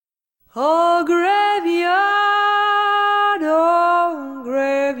Oh, graveyard, oh,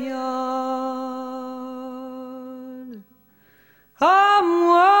 graveyard. I'm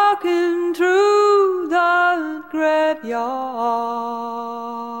walking through the graveyard.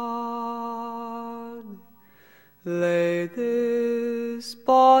 Lay this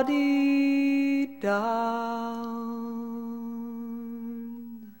body down.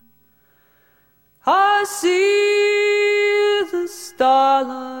 I see the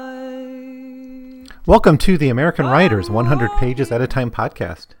starlight. Welcome to the American Writers 100 Pages at a Time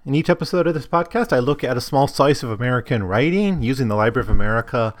podcast. In each episode of this podcast, I look at a small slice of American writing using the Library of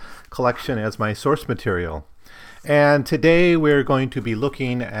America collection as my source material. And today we're going to be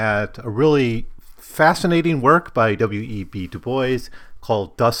looking at a really fascinating work by W.E.B. Du Bois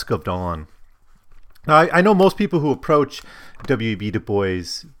called Dusk of Dawn. Now, I know most people who approach W.E.B. Du Bois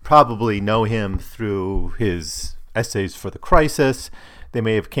probably know him through his essays for the Crisis. They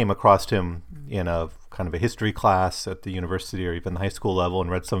may have came across him in a kind of a history class at the university or even the high school level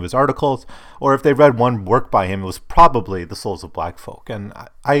and read some of his articles. Or if they read one work by him, it was probably The Souls of Black Folk. And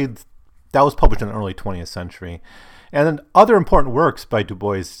that was published in the early 20th century. And then other important works by Du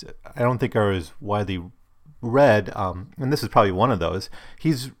Bois I don't think are as widely read, and this is probably one of those.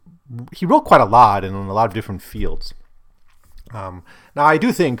 He wrote quite a lot and in a lot of different fields. Now, I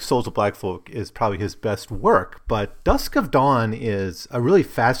do think Souls of Black Folk is probably his best work, but Dusk of Dawn is a really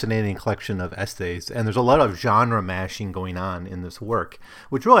fascinating collection of essays, and there's a lot of genre mashing going on in this work,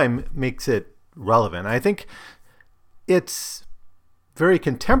 which really makes it relevant. I think it's very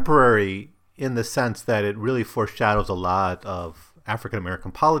contemporary in the sense that it really foreshadows a lot of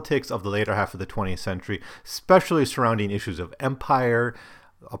African-American politics of the later half of the 20th century, especially surrounding issues of empire,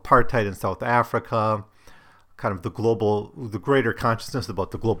 apartheid in South Africa, kind of the greater consciousness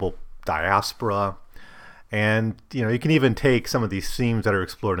about the global diaspora. And, you can even take some of these themes that are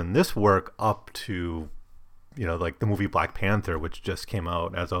explored in this work up to, like the movie Black Panther, which just came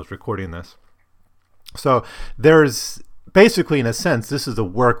out as I was recording this. So there's basically, in a sense, this is a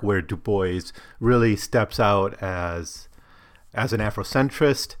work where Du Bois really steps out as an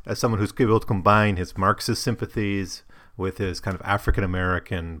Afrocentrist, as someone who's able to combine his Marxist sympathies with his kind of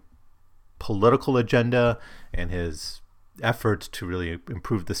African-American political agenda and his efforts to really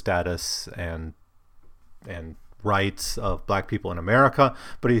improve the status and rights of Black people in America.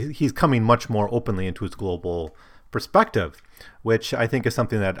 But he's coming much more openly into his global perspective, which I think is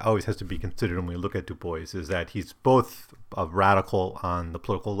something that always has to be considered when we look at Du Bois, is that he's both a radical on the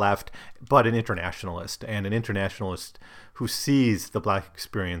political left, but an internationalist, and an internationalist who sees the Black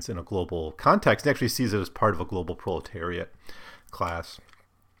experience in a global context and actually sees it as part of a global proletariat class.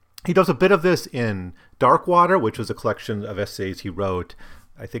 He does a bit of this in Darkwater, which was a collection of essays he wrote,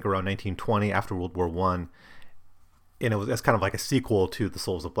 I think, around 1920 after World War I. And it's kind of like a sequel to The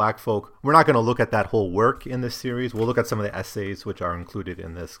Souls of Black Folk. We're not going to look at that whole work in this series. We'll look at some of the essays which are included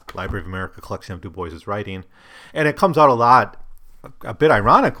in this Library of America collection of Du Bois's writing. And it comes out a bit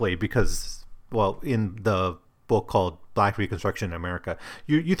ironically, because, in the book called Black Reconstruction in America,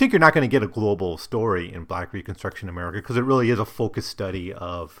 you think you're not going to get a global story in Black Reconstruction in America, because it really is a focused study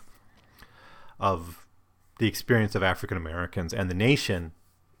of the experience of African Americans and the nation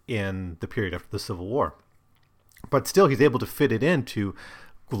in the period after the Civil War. But still, he's able to fit it into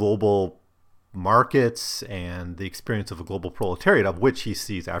global markets and the experience of a global proletariat, of which he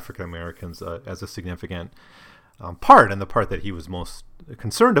sees African Americans as a significant part, and the part that he was most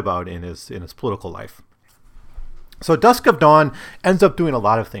concerned about in his political life. So Dusk of Dawn ends up doing a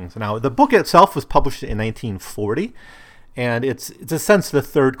lot of things. Now, the book itself was published in 1940, and it's a sense the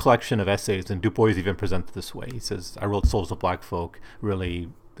third collection of essays, and Du Bois even presents it this way. He says, I wrote Souls of Black Folk really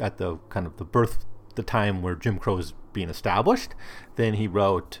at the kind of the time where Jim Crow is being established. Then he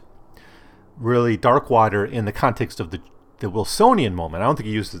wrote really Darkwater in the context of the Wilsonian moment. I don't think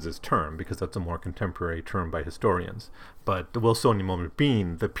he uses this term because that's a more contemporary term by historians. But the Wilsonian moment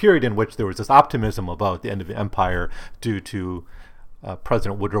being the period in which there was this optimism about the end of the empire due to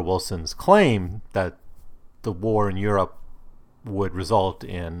President Woodrow Wilson's claim that the war in Europe would result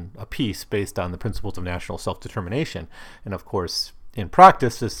in a peace based on the principles of national self-determination. And of course, in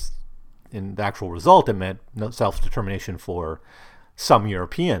practice, in the actual result, it meant no self-determination for some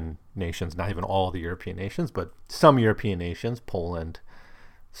European nations, not even all the European nations, but some European nations, Poland,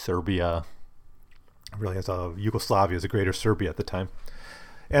 Serbia, really Yugoslavia as a greater Serbia at the time,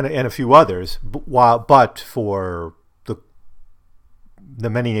 and a few others. But for the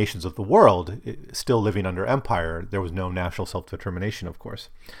many nations of the world still living under empire, there was no national self-determination, of course.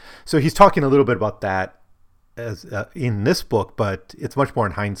 So he's talking a little bit about that as in this book, but it's much more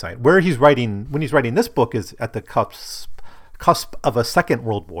in hindsight. When he's writing this book is at the cusp cusp of a second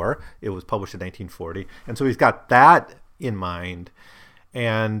world war. It was published in 1940. And so he's got that in mind.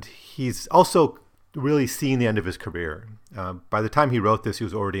 And he's also really seen the end of his career. By the time he wrote this, he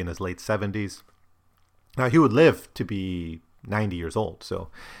was already in his late 70s. Now, he would live to be 90 years old. So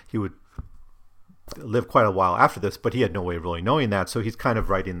he would live quite a while after this, but he had no way of really knowing that. So he's kind of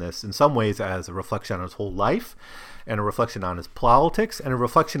writing this in some ways as a reflection on his whole life, and a reflection on his politics, and a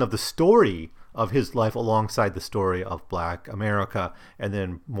reflection of the story of his life alongside the story of Black America, and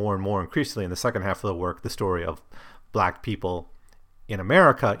then more and more increasingly in the second half of the work, the story of Black people in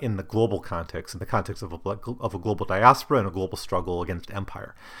America in the global context, in the context of a global diaspora and a global struggle against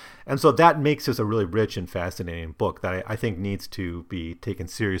empire. And so that makes this a really rich and fascinating book that I think needs to be taken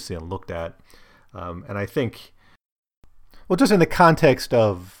seriously and looked at. And I think, well, just in the context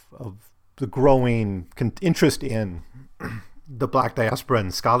of the growing interest in the Black diaspora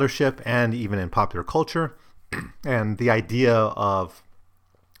and scholarship, and even in popular culture, and the idea of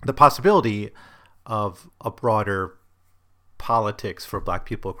the possibility of a broader politics for Black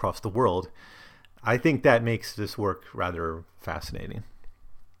people across the world, I think that makes this work rather fascinating.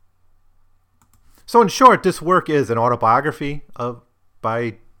 So in short, this work is an autobiography of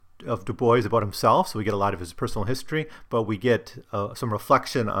Du Bois about himself, so we get a lot of his personal history, but we get some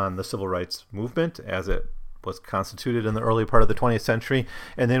reflection on the civil rights movement as it was constituted in the early part of the 20th century,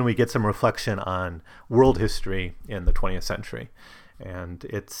 and then we get some reflection on world history in the 20th century. And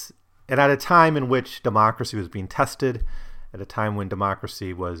at a time in which democracy was being tested, at a time when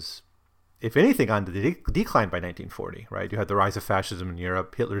democracy was, if anything, on the decline by 1940, right? You had the rise of fascism in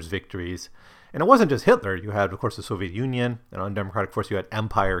Europe, Hitler's victories. And it wasn't just Hitler. You had, of course, the Soviet Union, and undemocratic force. You had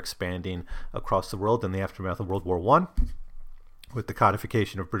empire expanding across the world in the aftermath of World War I, with the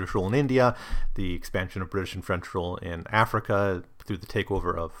codification of British rule in India, the expansion of British and French rule in Africa through the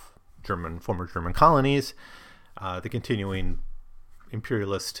takeover of former German colonies, the continuing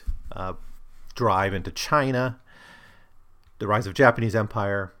imperialist drive into China, the rise of Japanese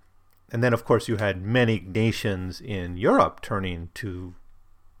empire. And then, of course, you had many nations in Europe turning to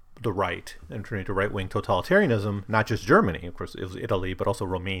the right and turning to right-wing totalitarianism, not just Germany, of course, it was Italy, but also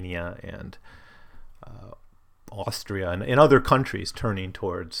Romania and Austria and other countries turning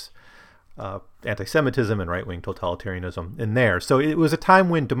towards anti-Semitism and right-wing totalitarianism in there. So it was a time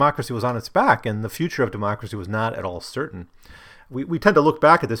when democracy was on its back, and the future of democracy was not at all certain. We tend to look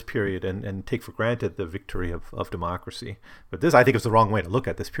back at this period and take for granted the victory of democracy. But this, I think, is the wrong way to look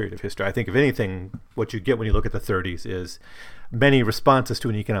at this period of history. I think, if anything, what you get when you look at the 30s is many responses to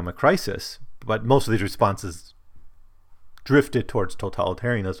an economic crisis, but most of these responses drifted towards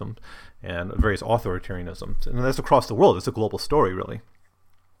totalitarianism and various authoritarianisms. And that's across the world. It's a global story, really.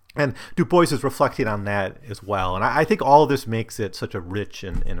 And Du Bois is reflecting on that as well. And I think all of this makes it such a rich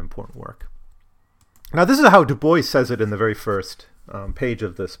and important work. Now, this is how Du Bois says it in the very first page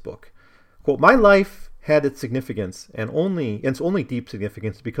of this book. Quote, "My life had its significance, and its only deep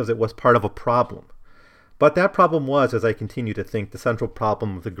significance because it was part of a problem. But that problem was, as I continue to think, the central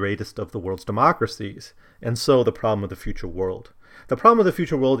problem of the greatest of the world's democracies, and so the problem of the future world. The problem of the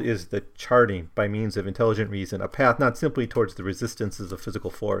future world is the charting, by means of intelligent reason, a path not simply towards the resistances of physical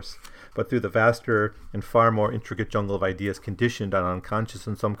force, but through the vaster and far more intricate jungle of ideas conditioned on unconscious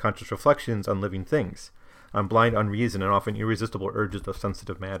and subconscious reflections on living things, on blind unreason and often irresistible urges of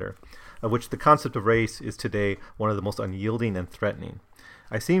sensitive matter, of which the concept of race is today one of the most unyielding and threatening.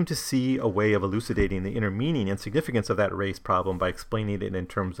 I seem to see a way of elucidating the inner meaning and significance of that race problem by explaining it in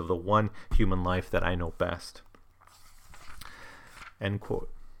terms of the one human life that I know best." End quote.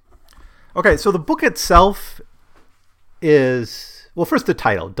 Okay, so the book itself is, well, first the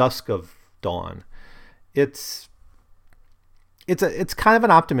title, Dusk of Dawn. It's kind of an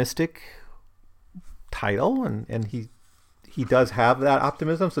optimistic title, and he does have that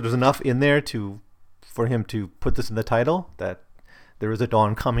optimism. So there's enough in there for him to put this in the title, that there is a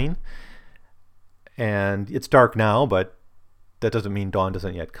dawn coming, and it's dark now, but that doesn't mean dawn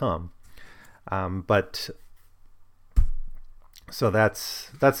doesn't yet come. So that's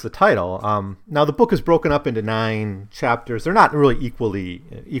the title. Now the book is broken up into 9 chapters. They're not really equal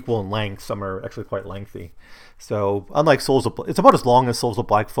in length. Some are actually quite lengthy. So unlike it's about as long as Souls of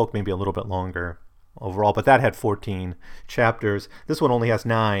Black Folk, maybe a little bit longer overall, but that had 14 chapters. This one only has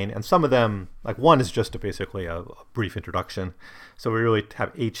 9, and some of them, like one is just basically a brief introduction. So we really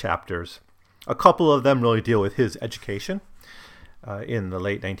have 8 chapters. A couple of them really deal with his education in the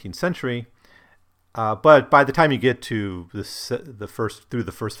late 19th century. But by the time you get to the first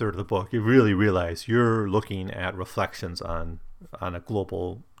third of the book, you really realize you're looking at reflections on the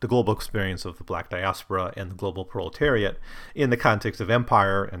global experience of the Black diaspora and the global proletariat in the context of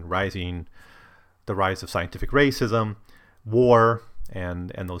empire and the rise of scientific racism, war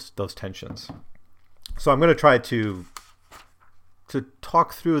and those tensions. So I'm going to try to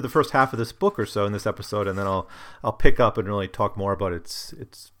talk through the first half of this book or so in this episode, and then I'll pick up and really talk more about its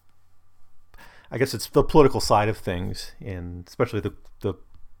I guess it's the political side of things, and especially the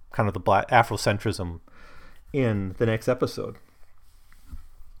kind of the black Afrocentrism in the next episode.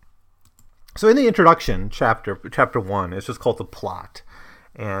 So in the introduction, chapter 1, it's just called The Plot.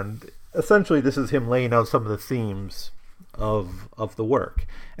 And essentially this is him laying out some of the themes of the work.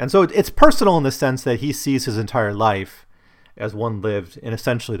 And so it's personal in the sense that he sees his entire life as one lived in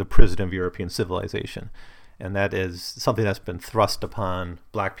essentially the prison of European civilization. And that is something that's been thrust upon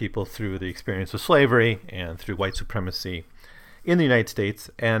black people through the experience of slavery and through white supremacy in the United States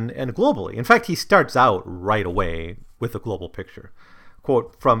and globally. In fact, he starts out right away with a global picture.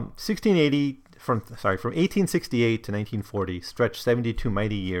 Quote, from 1868 to 1940 stretched 72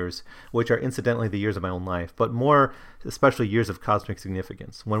 mighty years, which are incidentally the years of my own life, but more especially years of cosmic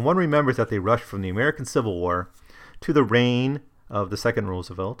significance. When one remembers that they rushed from the American Civil War to the reign of the Second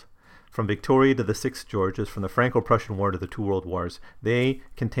Roosevelt, from Victoria to the Six Georges, from the Franco-Prussian War to the two World Wars, they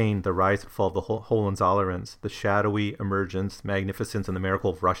contained the rise and fall of the Hohenzollerns, the shadowy emergence, magnificence, and the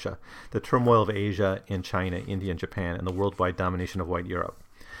miracle of Russia, the turmoil of Asia and China, India and Japan, and the worldwide domination of white Europe.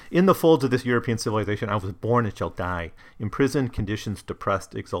 In the folds of this European civilization, I was born and shall die, imprisoned, conditions,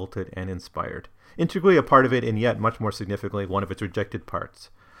 depressed, exalted, and inspired. Integrally a part of it, and yet much more significantly, one of its rejected parts.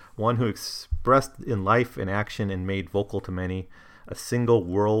 One who expressed in life and action and made vocal to many a single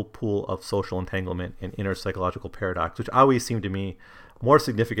whirlpool of social entanglement and inner psychological paradox, which always seemed to me more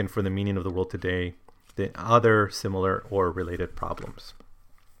significant for the meaning of the world today than other similar or related problems.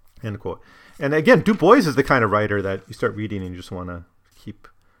 End quote. And again, Du Bois is the kind of writer that you start reading and you just want to keep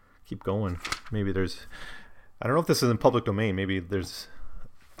going. Maybe there's, I don't know if this is in public domain, maybe there's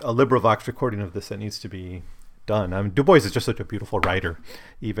a LibriVox recording of this that needs to be done. I mean, Du Bois is just such a beautiful writer,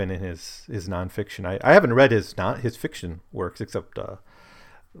 even in his nonfiction. I haven't read his fiction works except the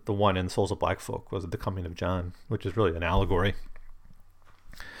one in Souls of Black Folk, was The Coming of John, which is really an allegory.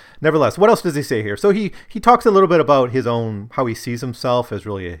 Nevertheless, what else does he say here? So he talks a little bit about his own, how he sees himself as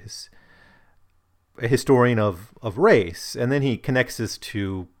really a historian of race, and then he connects this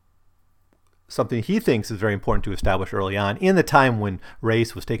to something he thinks is very important to establish early on in the time when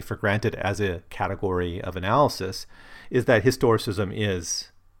race was taken for granted as a category of analysis, is that historicism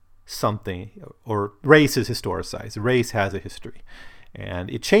is something, or race is historicized. Race has a history, and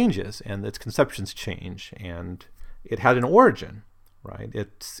it changes, and its conceptions change, and it had an origin, right?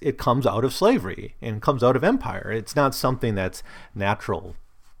 It comes out of slavery and comes out of empire. It's not something that's natural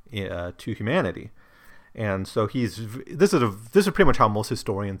to humanity. And so this is pretty much how most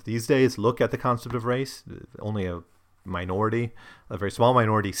historians these days look at the concept of race. Only a very small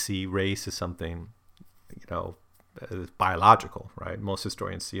minority, see race as something, as biological, right? Most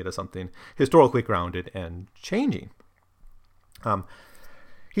historians see it as something historically grounded and changing.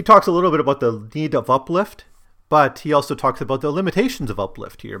 He talks a little bit about the need of uplift, but he also talks about the limitations of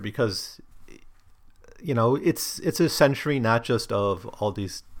uplift here, because it's a century not just of all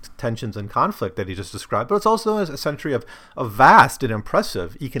these tensions and conflict that he just described, but it's also a century of vast and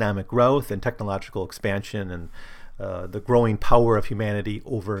impressive economic growth and technological expansion and the growing power of humanity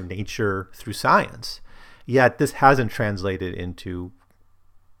over nature through science. Yet this hasn't translated into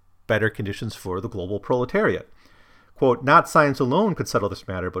better conditions for the global proletariat. Quote, not science alone could settle this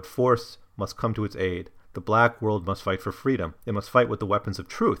matter, but force must come to its aid. The black world must fight for freedom. It must fight with the weapons of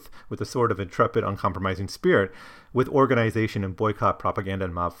truth, with the sword of intrepid, uncompromising spirit, with organization and boycott, propaganda,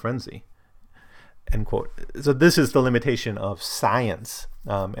 and mob frenzy. End quote. So this is the limitation of science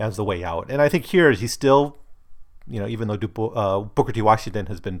as the way out. And I think here he's still, even though Booker T. Washington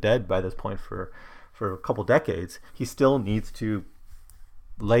has been dead by this point for a couple decades, he still needs to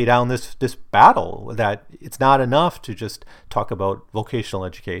lay down this battle that it's not enough to just talk about vocational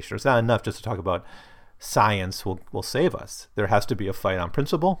education. It's not enough just to talk about science will save us. There has to be a fight on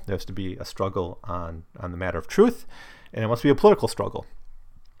principle. There has to be a struggle on the matter of truth, and it must be a political struggle.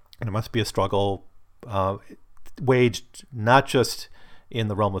 And it must be a struggle waged not just in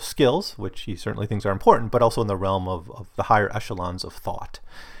the realm of skills, which he certainly thinks are important, but also in the realm of the higher echelons of thought,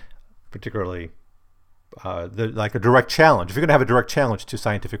 particularly like a direct challenge. If you're going to have a direct challenge to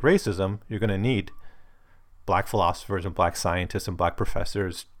scientific racism, you're going to need black philosophers and black scientists and black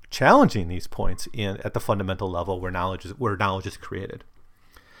professors challenging these points at the fundamental level where knowledge is created.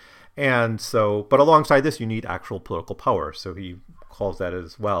 And so, but alongside this, you need actual political power. So he calls that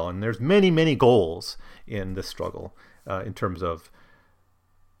as well. And there's many, many goals in this struggle in terms of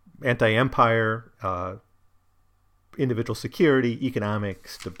anti-empire, individual security, economic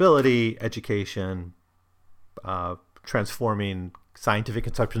stability, education, transforming scientific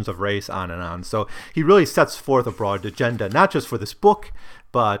conceptions of race, on and on. So he really sets forth a broad agenda, not just for this book,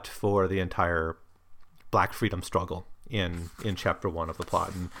 but for the entire Black freedom struggle in chapter 1 of the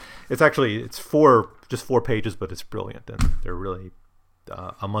plot. And it's just 4 pages, but it's brilliant, and they're really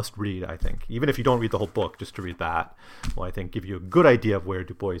a must read, I think. Even if you don't read the whole book, just to read that will, I think, give you a good idea of where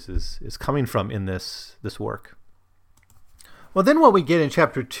Du Bois is coming from in this work. Well, then what we get in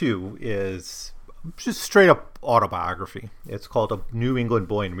chapter 2 is just straight up autobiography. It's called A New England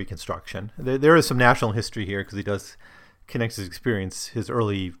Boy in Reconstruction. There is some national history here because he does connect his experience, his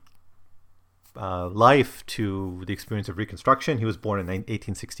early life, to the experience of Reconstruction. He was born in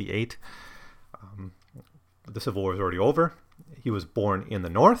 1868. The Civil War was already over. He was born in the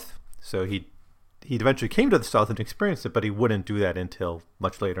North, so he eventually came to the South and experienced it, but he wouldn't do that until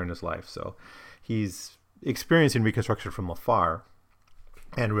much later in his life. So he's experiencing Reconstruction from afar,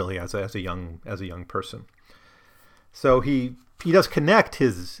 and really as a young person. So he does connect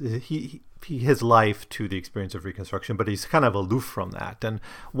his life to the experience of Reconstruction, but he's kind of aloof from that. And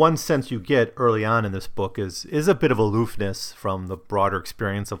one sense you get early on in this book is a bit of aloofness from the broader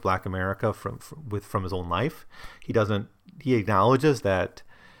experience of Black America from his own life. He acknowledges that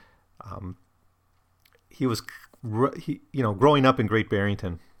he was growing up in Great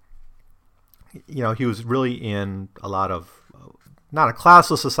Barrington. He was really in a lot of not a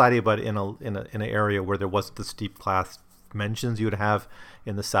classless society, but in an area where there wasn't the steep class mentions you would have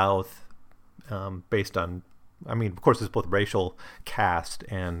in the South. Based on, of course, it's both racial caste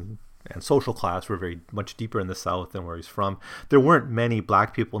and social class were very much deeper in the South than where he's from. There weren't many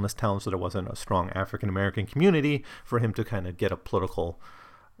Black people in this town, so there wasn't a strong African American community for him to kind of develop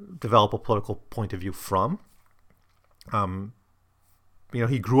a political point of view from.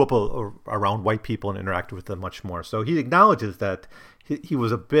 He grew up around white people and interacted with them much more. So he acknowledges that he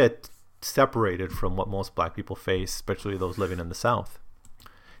was a bit separated from what most Black people face, especially those living in the South.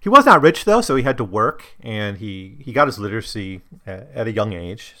 He was not rich, though, so he had to work, and he got his literacy at a young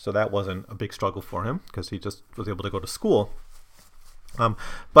age, so that wasn't a big struggle for him because he just was able to go to school.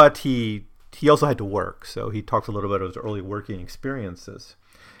 But he also had to work, so he talks a little bit of his early working experiences.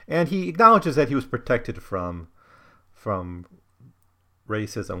 And he acknowledges that he was protected from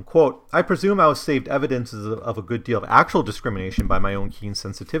racism. Quote, "I presume I was saved evidences of a good deal of actual discrimination by my own keen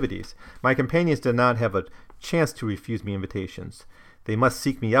sensitivities. My companions did not have a chance to refuse me invitations. They must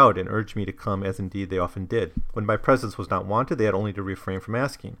seek me out and urge me to come, as indeed they often did. When my presence was not wanted, they had only to refrain from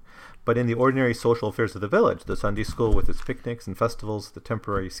asking. But in the ordinary social affairs of the village, the Sunday school with its picnics and festivals, the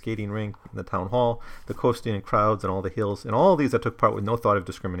temporary skating rink, the town hall, the coasting and crowds and all the hills, and all these I took part with no thought of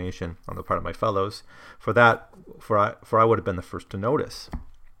discrimination on the part of my fellows, for I would have been the first to notice."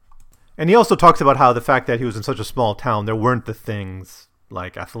 And he also talks about how the fact that he was in such a small town, there weren't the things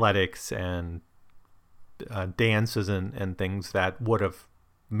like athletics and dances and things that would have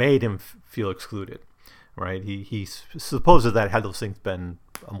made him feel excluded, right? He supposes that had those things been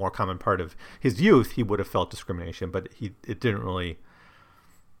a more common part of his youth, he would have felt discrimination, but he didn't really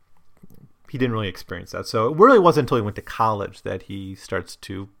experience that. So it really wasn't until he went to college that he starts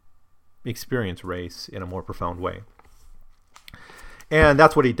to experience race in a more profound way. And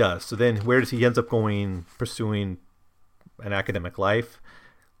that's what he does. So then where does he ends up going, pursuing an academic life,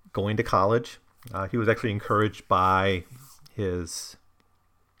 going to college? He was actually encouraged by his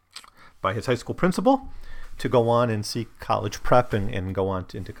high school principal to go on and seek college prep and go on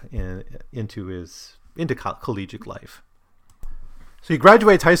into collegiate life. So he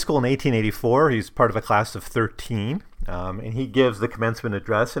graduates high school in 1884. He's part of a class of 13, and he gives the commencement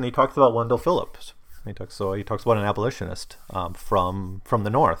address, and he talks about Wendell Phillips. He talks about an abolitionist from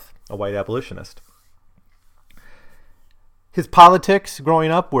the North, a white abolitionist. His politics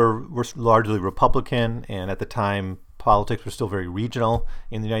growing up were largely Republican, and at the time, politics were still very regional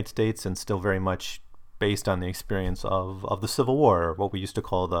in the United States and still very much based on the experience of the Civil War, what we used to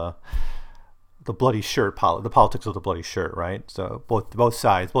call the bloody shirt, the politics of the bloody shirt, right? So both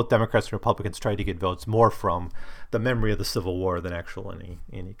sides, both Democrats and Republicans, tried to get votes more from the memory of the Civil War than actual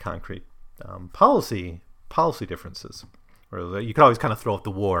any concrete policy differences. Or you could always kind of throw out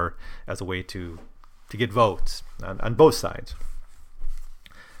the war as a way to get votes on both sides.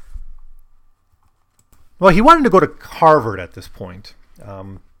 Well, he wanted to go to Harvard at this point,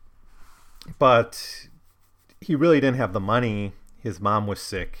 but he really didn't have the money. His mom was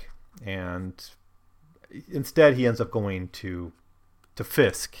sick, and instead he ends up going to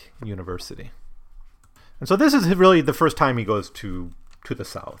Fisk University. And so this is really the first time he goes to the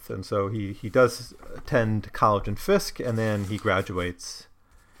South. And so he does attend college in Fisk, and then he graduates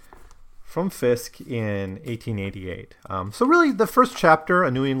from Fisk in 1888. So really, the first chapter,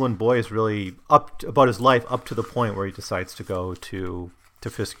 A New England Boy, is really about his life up to the point where he decides to go to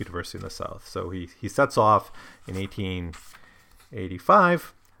Fisk University in the South. So he sets off in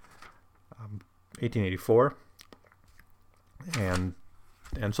 1885, 1884, and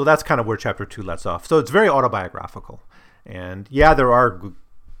so that's kind of where chapter 2 lets off. So it's very autobiographical. And yeah, there are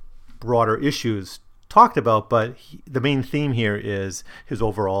broader issues talked about, but the main theme here is his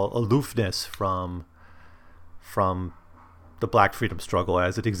overall aloofness from the Black freedom struggle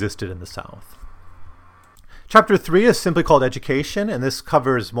as it existed in the South. Chapter 3 is simply called Education, and this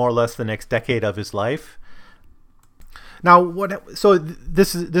covers more or less the next decade of his life. Now,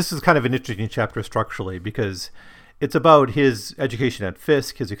 this is kind of an interesting chapter structurally, because it's about his education at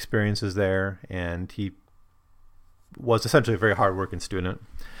Fisk, his experiences there, and he was essentially a very hardworking student.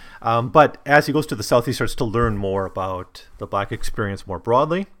 But as he goes to the South, he starts to learn more about the Black experience more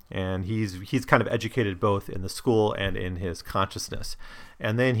broadly, and he's kind of educated both in the school and in his consciousness.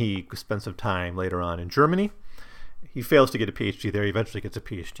 And then he spends some time later on in Germany. He fails to get a PhD there. He eventually gets a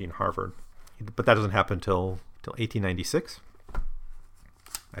PhD in Harvard, but that doesn't happen till 1896,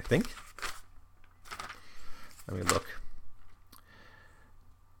 I think. Let me look.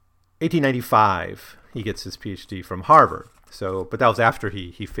 1895, he gets his PhD from Harvard. But that was after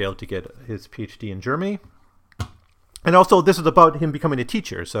he failed to get his PhD in Germany. And also, this is about him becoming a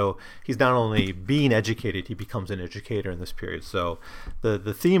teacher. So he's not only being educated, he becomes an educator in this period. So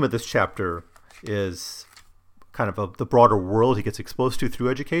the theme of this chapter is kind of the broader world he gets exposed to through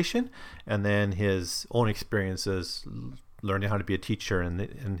education, and then his own experiences learning how to be a teacher,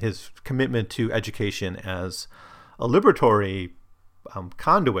 and his commitment to education as a liberatory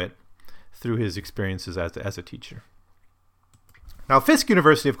conduit through his experiences as a teacher. Now, Fisk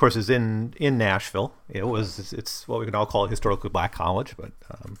University, of course, is in Nashville. It's what we can all call a historically Black college, but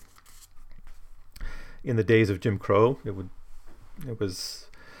in the days of Jim Crow, it was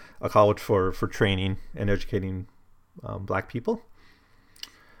a college for training and educating Black people.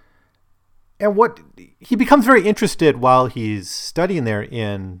 And what he becomes very interested while he's studying there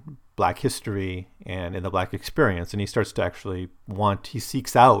in Black history and in the Black experience, and he starts to actually he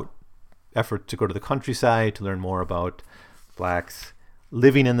seeks out effort to go to the countryside to learn more about Blacks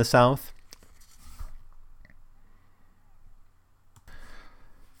living in the South.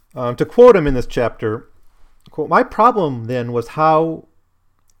 To quote him in this chapter, quote, "My problem then was how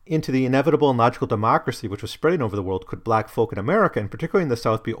into the inevitable and logical democracy which was spreading over the world could Black folk in America, and particularly in the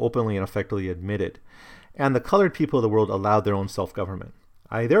South, be openly and effectively admitted, and the colored people of the world allowed their own self-government.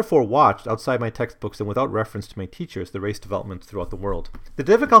 I therefore watched, outside my textbooks and without reference to my teachers, the race developments throughout the world. The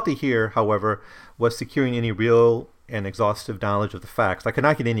difficulty here, however, was securing any real and exhaustive knowledge of the facts. I could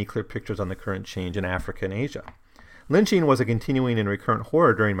not get any clear pictures on the current change in Africa and Asia. Lynching was a continuing and recurrent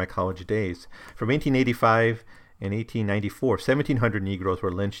horror during my college days. From 1885 and 1894, 1,700 Negroes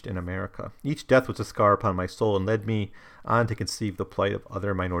were lynched in America. Each death was a scar upon my soul and led me on to conceive the plight of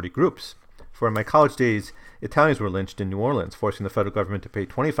other minority groups. For in my college days, Italians were lynched in New Orleans, forcing the federal government to pay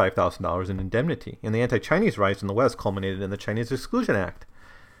 $25,000 in indemnity, and the anti-Chinese riots in the West culminated in the Chinese Exclusion Act.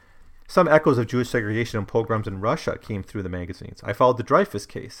 Some echoes of Jewish segregation and pogroms in Russia came through the magazines. I followed the Dreyfus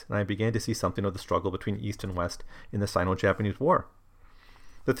case, and I began to see something of the struggle between East and West in the Sino-Japanese War.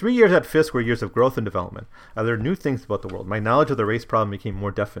 The 3 years at Fisk were years of growth and development. I learned new things about the world. My knowledge of the race problem became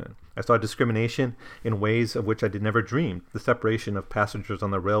more definite. I saw discrimination in ways of which I had never dreamed. The separation of passengers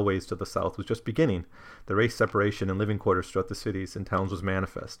on the railways to the South was just beginning. The race separation in living quarters throughout the cities and towns was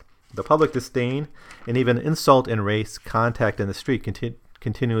manifest. The public disdain and even insult and race contact in the street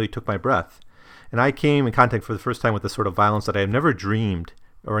continually took my breath. And I came in contact for the first time with the sort of violence that I had never dreamed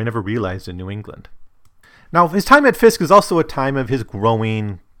or I never realized in New England. Now, his time at Fisk is also a time of his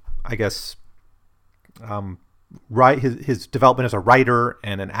growing, I guess, his development as a writer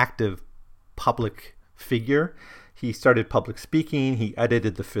and an active public figure. He started public speaking. He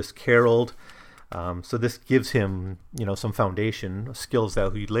edited the Fisk Herald. So this gives him, some foundation skills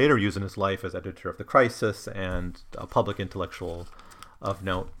that he'd later use in his life as editor of The Crisis and a public intellectual of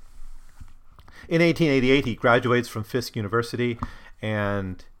note. In 1888, he graduates from Fisk University,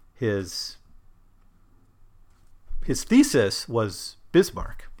 and his thesis was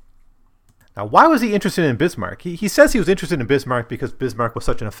Bismarck. Now, why was he interested in Bismarck? He says he was interested in Bismarck because Bismarck was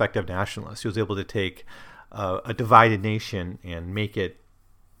such an effective nationalist. He was able to take a divided nation and make it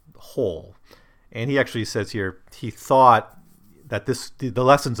whole. And he actually says here he thought that the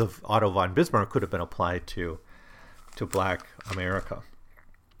lessons of Otto von Bismarck could have been applied to Black America.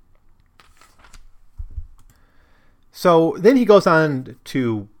 So then he goes on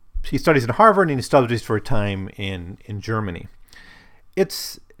he studies at Harvard and he studies for a time in Germany.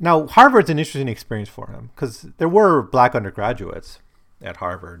 It's Now, Harvard's an interesting experience for him because there were black undergraduates at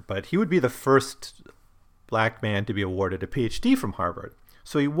Harvard, but he would be the first black man to be awarded a PhD from Harvard.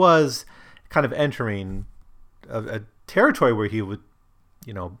 So he was kind of entering a territory where he would,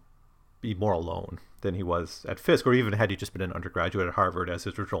 be more alone than he was at Fisk, or even had he just been an undergraduate at Harvard, as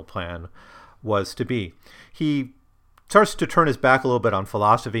his original plan was to be. He starts to turn his back a little bit on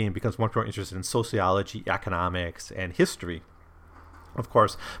philosophy and becomes much more interested in sociology, economics, and history, of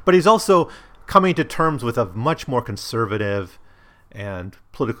course. But he's also coming to terms with a much more conservative and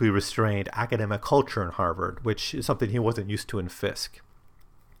politically restrained academic culture in Harvard, which is something he wasn't used to in Fisk.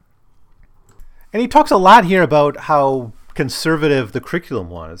 And he talks a lot here about how conservative the curriculum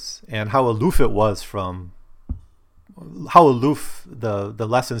was and how aloof it was from how aloof the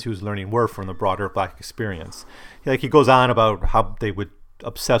lessons he was learning were from the broader black experience. He goes on about how they would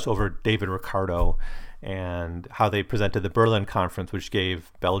obsess over David Ricardo and how they presented the Berlin Conference, which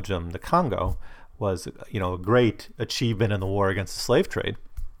gave Belgium the Congo, was a great achievement in the war against the slave trade,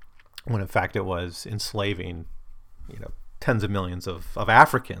 when in fact it was enslaving tens of millions of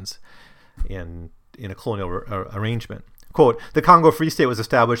Africans in a colonial arrangement. Quote, the Congo Free State was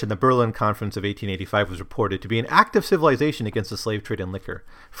established, and the Berlin Conference of 1885 was reported to be an active civilization against the slave trade in liquor.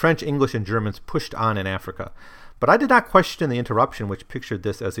 French, English, and Germans pushed on in Africa. But I did not question the interruption which pictured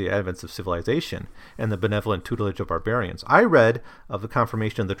this as the advance of civilization and the benevolent tutelage of barbarians. I read of the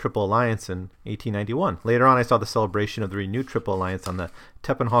confirmation of the Triple Alliance in 1891. Later on, I saw the celebration of the renewed Triple Alliance on the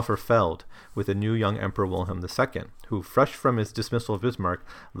Teppenhofer Feld with the new young Emperor Wilhelm II, who, fresh from his dismissal of Bismarck,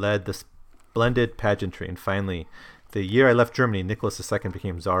 led the splendid pageantry. And finally, the year I left Germany, Nicholas II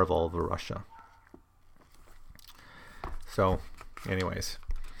became Tsar of all over Russia. So, anyways.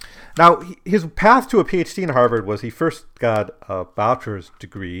 Now, his path to a PhD in Harvard was he first got a bachelor's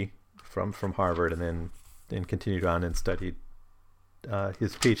degree from Harvard and then continued on and studied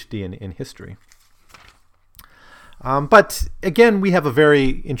his PhD in history. But again, we have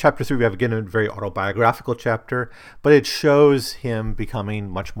in chapter 3, we have a very autobiographical chapter, but it shows him becoming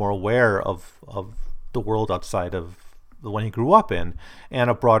much more aware of the world outside of the one he grew up in, and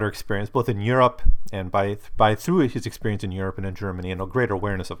a broader experience both in Europe and through his experience in Europe and in Germany, and a greater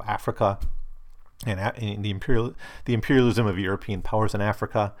awareness of Africa and the imperialism of European powers in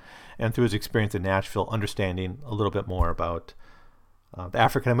Africa, and through his experience in Nashville, understanding a little bit more about the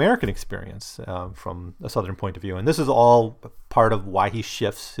African American experience from a Southern point of view. And this is all part of why he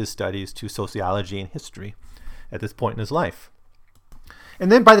shifts his studies to sociology and history at this point in his life.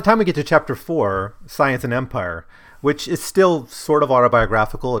 And then by the time we get to chapter 4, Science and Empire, which is still sort of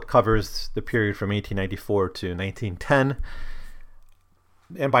autobiographical. It covers the period from 1894 to 1910.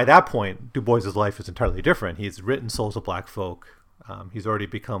 And by that point, Du Bois's life is entirely different. He's written Souls of Black Folk. He's already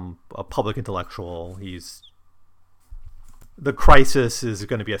become a public intellectual. The crisis is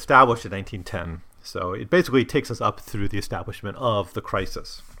going to be established in 1910. So it basically takes us up through the establishment of the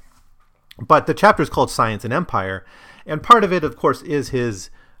crisis. But the chapter is called Science and Empire. And part of it, of course, is his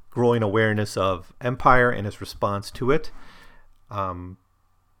growing awareness of empire and his response to it. But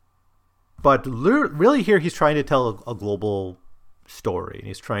really here he's trying to tell a global story, and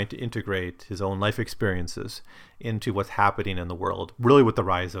he's trying to integrate his own life experiences into what's happening in the world, really with the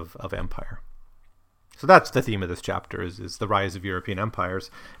rise of empire. So that's the theme of this chapter, is the rise of European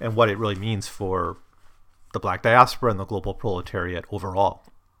empires and what it really means for the black diaspora and the global proletariat overall.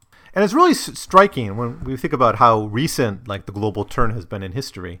 And it's really striking when we think about how recent the global turn has been in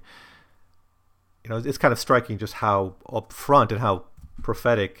history. It's kind of striking just how upfront and how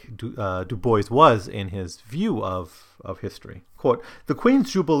prophetic Du Bois was in his view of history. Quote, the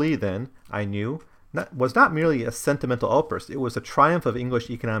Queen's Jubilee, then, I knew, was not merely a sentimental outburst. It was a triumph of English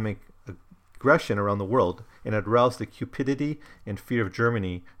economic aggression around the world, and had roused the cupidity and fear of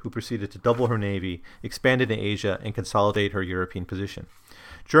Germany, who proceeded to double her navy, expand into Asia, and consolidate her European position.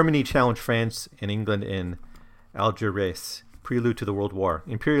 Germany challenged France and England in Algiers, prelude to the World War.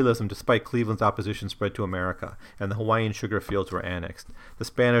 Imperialism, despite Cleveland's opposition, spread to America, and the Hawaiian sugar fields were annexed. The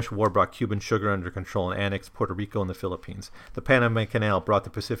Spanish War brought Cuban sugar under control and annexed Puerto Rico and the Philippines. The Panama Canal brought the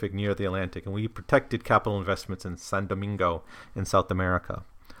Pacific near the Atlantic, and we protected capital investments in San Domingo in South America.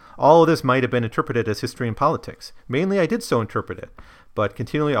 All of this might have been interpreted as history and politics. Mainly I did so interpret it, but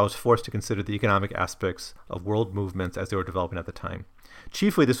continually I was forced to consider the economic aspects of world movements as they were developing at the time.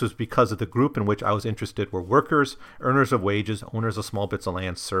 Chiefly this was because of the group in which I was interested were workers, earners of wages, owners of small bits of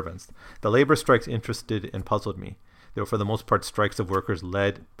land, servants. The labor strikes interested and puzzled me. They were for the most part strikes of workers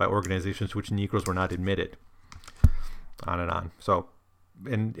led by organizations to which Negroes were not admitted. On and on. So,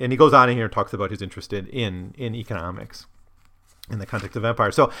 and he goes on in here and talks about his interest in economics in the context of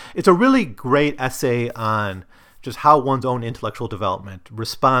empire. So it's a really great essay on just how one's own intellectual development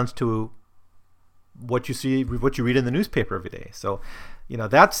responds to what you see, what you read in the newspaper every day. So,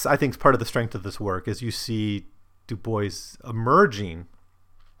 that's, I think, part of the strength of this work is you see Du Bois emerging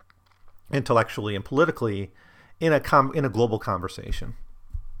intellectually and politically in a global conversation.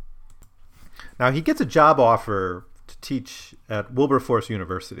 Now, he gets a job offer to teach at Wilberforce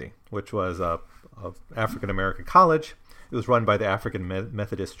University, which was a African-American college. It was run by the African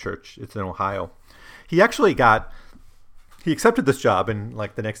Methodist Church. It's in Ohio. He accepted this job, and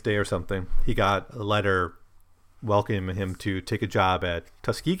like the next day or something, he got a letter welcoming him to take a job at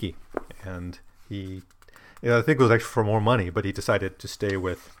Tuskegee. And he, I think it was actually for more money, but he decided to stay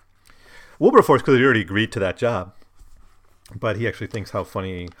with Wilberforce because he already agreed to that job. But he actually thinks how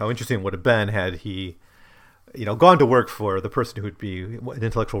interesting it would have been had he, gone to work for the person who would be an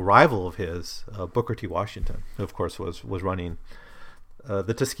intellectual rival of his, Booker T. Washington, who of course was running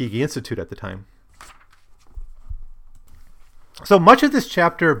the Tuskegee Institute at the time. So much of this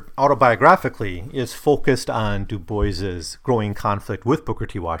chapter autobiographically is focused on Du Bois's growing conflict with Booker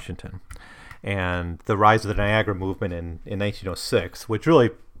T. Washington and the rise of the Niagara movement in 1906, which really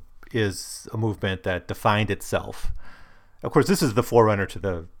is a movement that defined itself. Of course, this is the forerunner to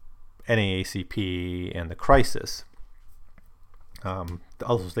the NAACP and the crisis. All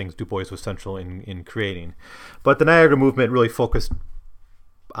those things Du Bois was central in creating. But the Niagara movement really focused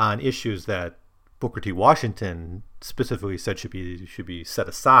on issues that Booker T. Washington specifically said should be set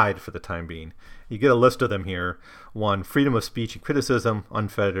aside for the time being. You get a list of them here. 1, freedom of speech and criticism,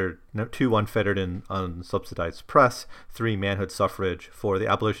 unfettered. 2, unfettered and unsubsidized press. 3, manhood suffrage. 4, the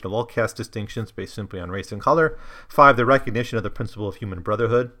abolition of all caste distinctions based simply on race and color. 5, the recognition of the principle of human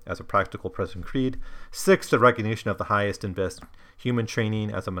brotherhood as a practical present creed. 6, the recognition of the highest and best human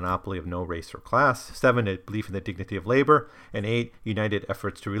training as a monopoly of no race or class. 7, a belief in the dignity of labor. And 8, united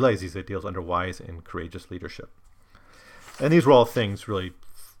efforts to realize these ideals under wise and courageous leadership. And these were all things really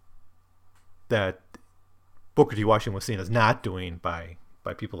that Booker T. Washington was seen as not doing by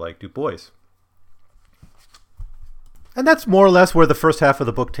people like Du Bois. And that's more or less where the first half of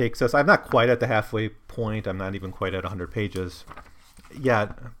the book takes us. I'm not quite at the halfway point. I'm not even quite at 100 pages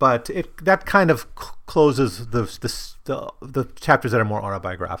yet. But that kind of closes the chapters that are more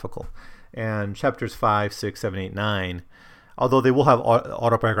autobiographical. And chapters 5, 6, 7, 8, 9, although they will have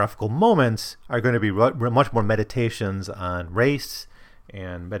autobiographical moments, are going to be much more meditations on race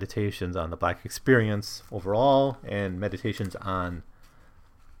and meditations on the Black experience overall and meditations on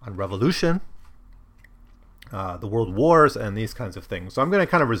revolution, the world wars, and these kinds of things. So I'm going to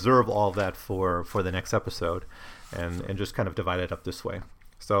kind of reserve all of that for the next episode and just kind of divide it up this way.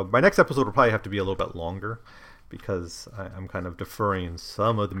 So my next episode will probably have to be a little bit longer because I'm kind of deferring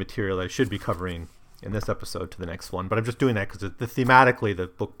some of the material I should be covering in this episode to the next one. But I'm just doing that because thematically the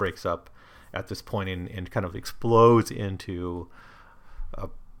book breaks up at this point and kind of explodes into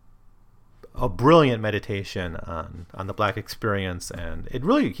a brilliant meditation on the Black experience. And he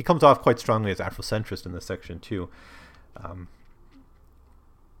comes off quite strongly as Afrocentrist in this section too.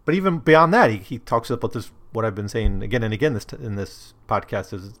 But even beyond that, he talks about this, what I've been saying again and again in this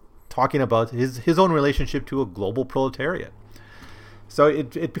podcast, is talking about his own relationship to a global proletariat. So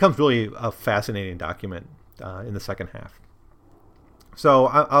it becomes really a fascinating document in the second half. So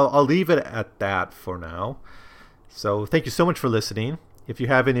I'll leave it at that for now. So thank you so much for listening. If you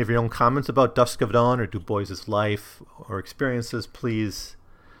have any of your own comments about Dusk of Dawn or Du Bois's life or experiences, please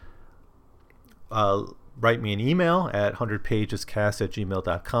write me an email at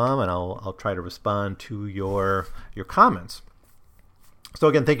 100pagescast@gmail.com, and I'll try to respond to your comments. So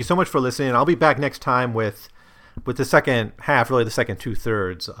again, thank you so much for listening. I'll be back next time with the second half, really the second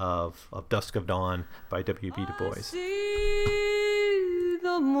 2/3 of Dusk of Dawn by W.B. Du Bois. I see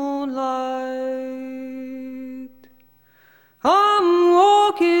the moonlight. I'm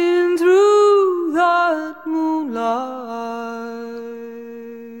walking through that moonlight.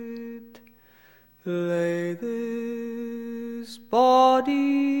 Lay this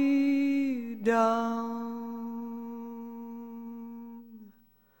body down.